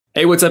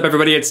Hey, what's up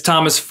everybody? It's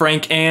Thomas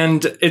Frank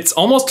and it's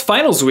almost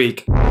finals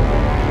week.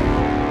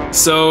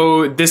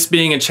 So this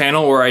being a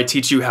channel where I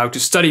teach you how to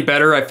study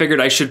better, I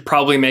figured I should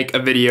probably make a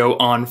video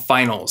on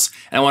finals.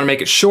 And I want to make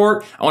it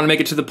short, I want to make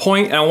it to the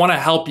point, and I want to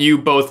help you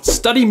both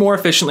study more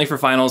efficiently for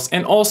finals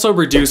and also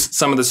reduce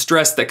some of the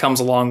stress that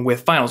comes along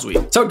with finals week.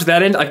 So to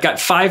that end, I've got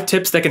 5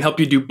 tips that can help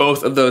you do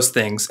both of those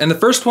things. And the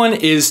first one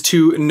is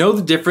to know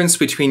the difference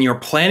between your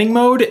planning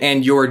mode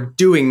and your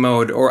doing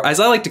mode, or as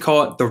I like to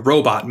call it, the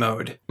robot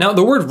mode. Now,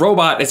 the word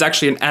robot is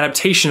actually an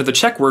adaptation of the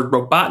Czech word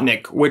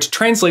robotnik, which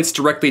translates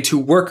directly to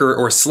worker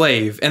or slave.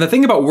 And the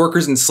thing about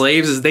workers and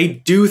slaves is they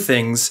do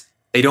things,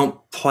 they don't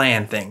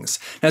plan things.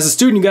 Now, as a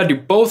student, you gotta do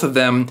both of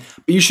them,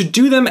 but you should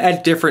do them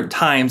at different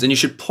times and you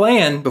should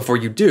plan before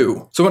you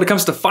do. So when it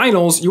comes to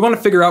finals, you wanna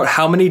figure out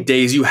how many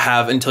days you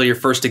have until your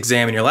first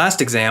exam and your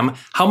last exam,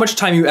 how much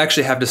time you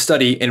actually have to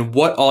study, and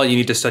what all you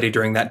need to study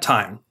during that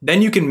time.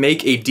 Then you can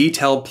make a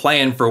detailed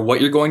plan for what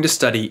you're going to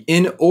study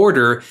in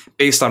order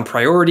based on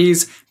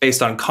priorities,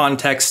 based on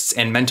contexts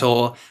and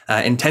mental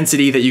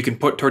intensity that you can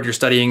put toward your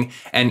studying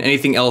and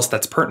anything else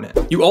that's pertinent.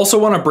 You also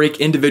wanna break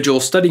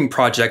individual studying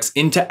projects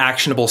into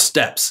actionable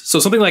steps. So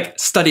something like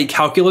study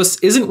calculus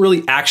isn't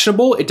really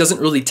actionable. It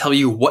doesn't really tell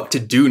you what to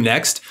do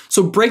next.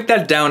 So break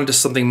that down into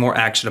something more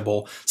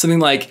actionable. Something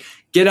like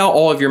get out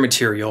all of your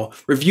material,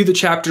 review the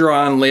chapter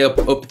on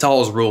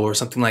L'Hopital's rule or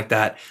something like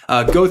that.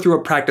 Go through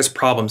a practice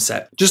problem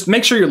set. Just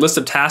make sure your list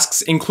of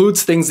tasks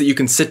includes things that you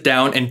can sit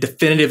down and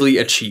definitively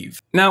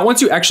achieve. Now, once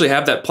you actually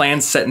have that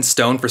plan set in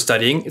stone for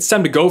studying, it's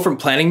time to go from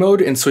planning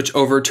mode and switch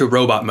over to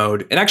robot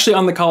mode. And actually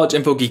on the College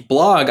Info Geek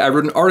blog, I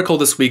wrote an article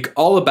this week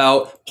all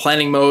about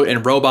planning mode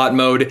and robot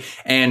mode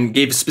and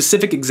gave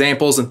specific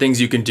examples and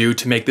things you can do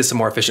to make this a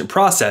more efficient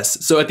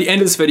process. So at the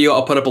end of this video,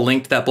 I'll put up a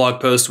link to that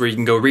blog post where you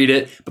can go read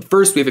it. But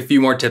first, we have a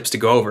few more tips to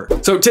go over.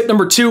 So tip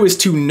number 2 is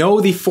to know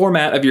the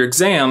format of your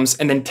exams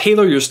and then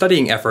tailor your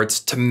studying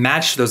efforts to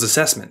match those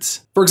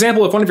assessments. For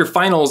example, if one of your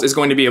finals is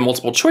going to be a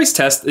multiple choice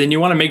test, then you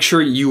want to make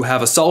sure you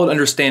have a solid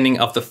understanding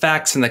of the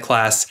facts in the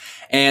class.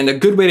 And a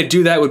good way to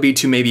do that would be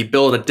to maybe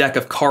build a deck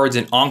of cards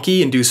in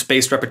Anki and do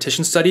spaced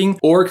repetition studying,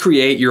 or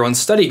create your own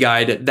study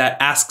guide that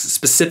asks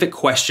specific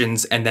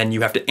questions and then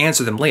you have to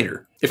answer them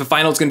later. If a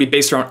final is going to be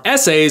based around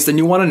essays, then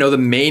you want to know the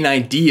main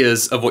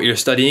ideas of what you're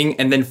studying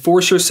and then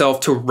force yourself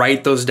to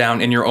write those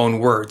down in your own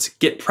words.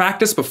 Get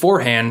practice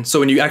beforehand so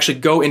when you actually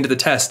go into the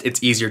test,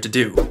 it's easier to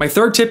do. My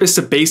third tip is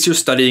to base your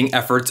studying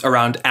efforts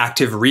around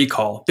active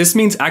recall. This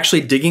means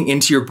actually digging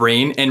into your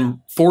brain and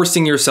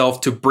forcing yourself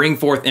to bring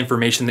forth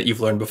information that you've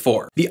learned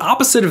before. The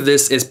opposite of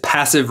this is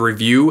passive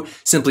review,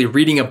 simply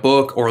reading a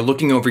book or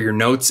looking over your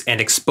notes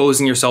and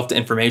exposing yourself to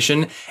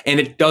information, and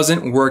it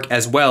doesn't work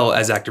as well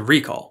as active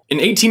recall. In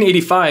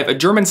 1885, a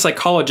German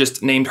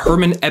psychologist named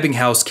Hermann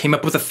Ebbinghaus came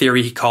up with a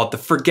theory he called the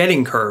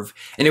forgetting curve,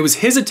 and it was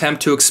his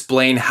attempt to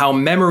explain how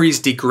memories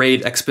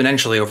degrade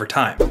exponentially over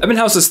time.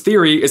 Ebbinghaus's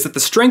theory is that the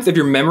strength of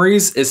your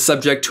memories is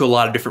subject to a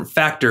lot of different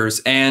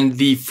factors, and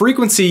the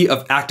frequency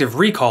of active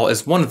recall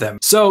is one of them.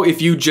 So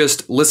if you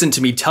just listen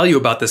to me tell you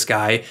about this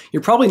guy,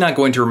 you're probably not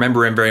going to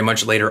remember him very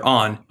much later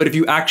on. But if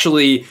you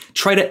actually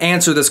try to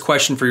answer this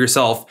question for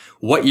yourself,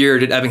 what year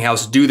did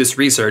Ebbinghaus do this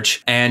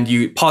research, and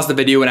you pause the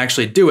video and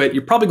actually do it,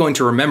 you're probably going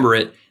to remember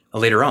it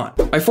later on.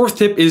 My fourth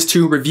tip is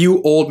to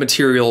review old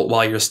material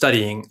while you're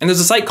studying. And there's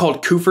a site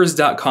called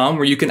Kufers.com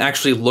where you can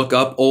actually look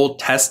up old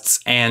tests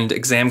and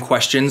exam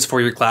questions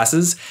for your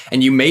classes,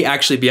 and you may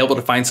actually be able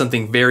to find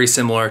something very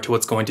similar to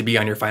what's going to be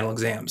on your final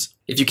exams.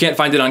 If you can't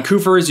find it on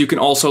Kufers, you can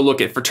also look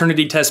at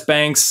fraternity test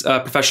banks,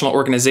 professional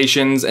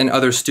organizations, and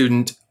other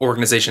student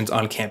organizations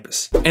on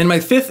campus. And my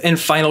fifth and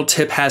final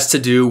tip has to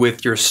do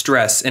with your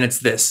stress, and it's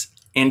this: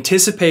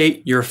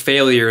 anticipate your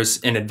failures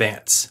in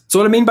advance. So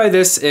what I mean by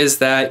this is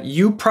that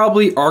you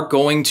probably are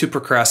going to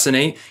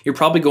procrastinate. You're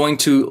probably going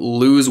to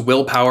lose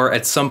willpower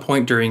at some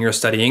point during your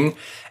studying.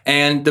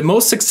 And the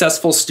most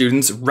successful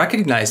students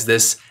recognize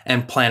this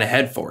and plan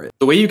ahead for it.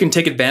 The way you can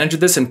take advantage of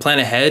this and plan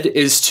ahead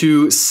is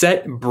to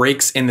set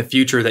breaks in the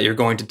future that you're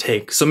going to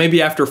take. So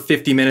maybe after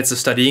 50 minutes of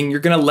studying, you're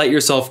going to let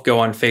yourself go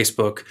on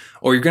Facebook,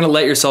 or you're going to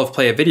let yourself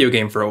play a video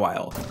game for a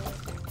while.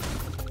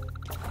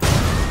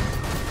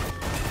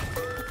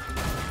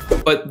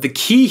 But the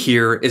key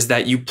here is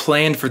that you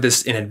plan for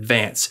this in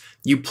advance.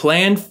 You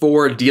plan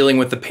for dealing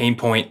with the pain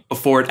point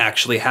before it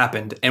actually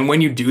happened. And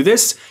when you do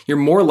this, you're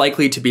more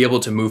likely to be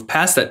able to move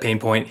past that pain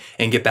point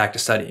and get back to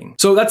studying.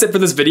 So that's it for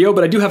this video,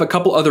 but I do have a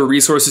couple other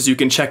resources you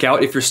can check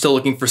out if you're still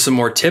looking for some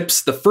more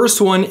tips. The first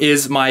one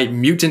is my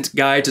Mutant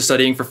Guide to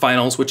Studying for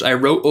Finals, which I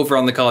wrote over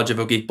on the College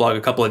Info Geek blog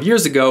a couple of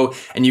years ago,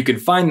 and you can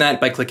find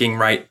that by clicking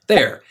right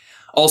there.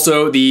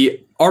 Also,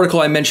 the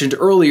article I mentioned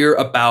earlier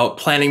about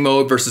planning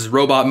mode versus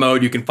robot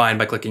mode, you can find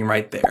by clicking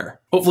right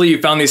there. Hopefully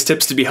you found these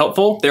tips to be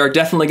helpful. There are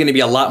definitely going to be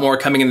a lot more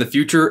coming in the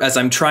future as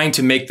I'm trying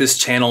to make this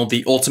channel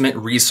the ultimate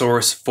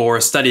resource for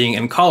studying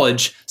in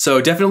college. So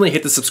definitely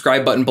hit the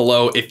subscribe button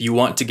below if you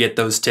want to get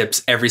those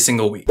tips every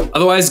single week.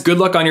 Otherwise, good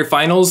luck on your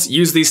finals.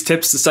 Use these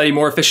tips to study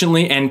more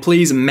efficiently, and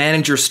please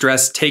manage your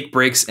stress, take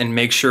breaks, and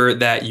make sure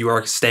that you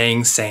are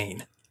staying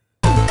sane.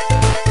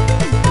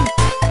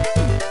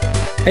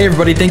 Hey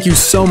everybody, thank you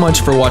so much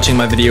for watching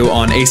my video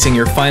on acing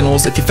your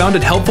finals. If you found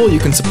it helpful, you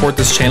can support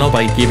this channel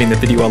by giving the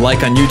video a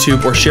like on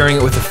YouTube or sharing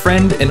it with a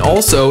friend. And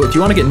also, if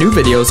you want to get new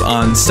videos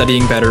on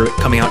studying better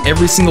coming out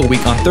every single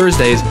week on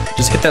Thursdays,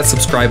 just hit that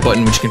subscribe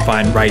button, which you can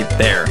find right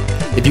there.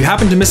 If you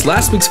happen to miss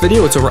last week's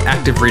video, it's over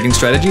active reading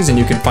strategies, and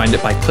you can find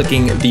it by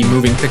clicking the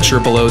moving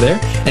picture below there.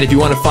 And if you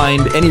want to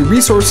find any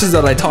resources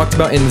that I talked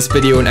about in this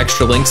video and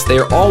extra links, they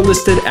are all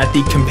listed at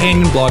the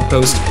companion blog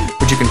post,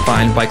 which you can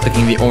find by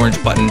clicking the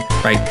orange button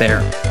right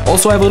there.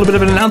 Also, I have a little bit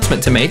of an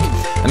announcement to make.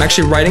 I'm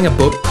actually writing a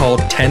book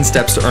called 10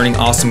 Steps to Earning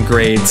Awesome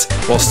Grades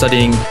While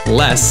Studying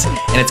Less,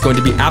 and it's going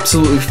to be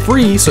absolutely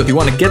free, so if you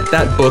want to get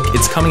that book,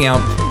 it's coming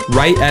out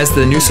right as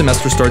the new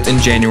semester starts in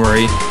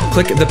January.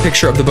 Click the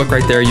picture of the book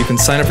right there. You can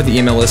sign up for the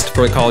email list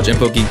for the College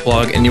Info Geek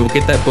blog, and you will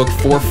get that book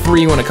for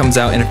free when it comes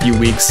out in a few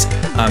weeks.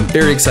 I'm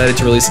very excited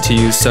to release it to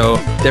you, so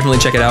definitely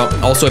check it out.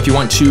 Also, if you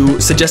want to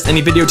suggest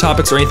any video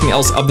topics or anything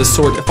else of the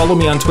sort, follow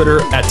me on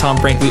Twitter at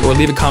TomFrankly or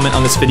leave a comment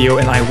on this video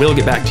and I will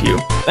get back to you.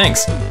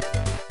 Thanks.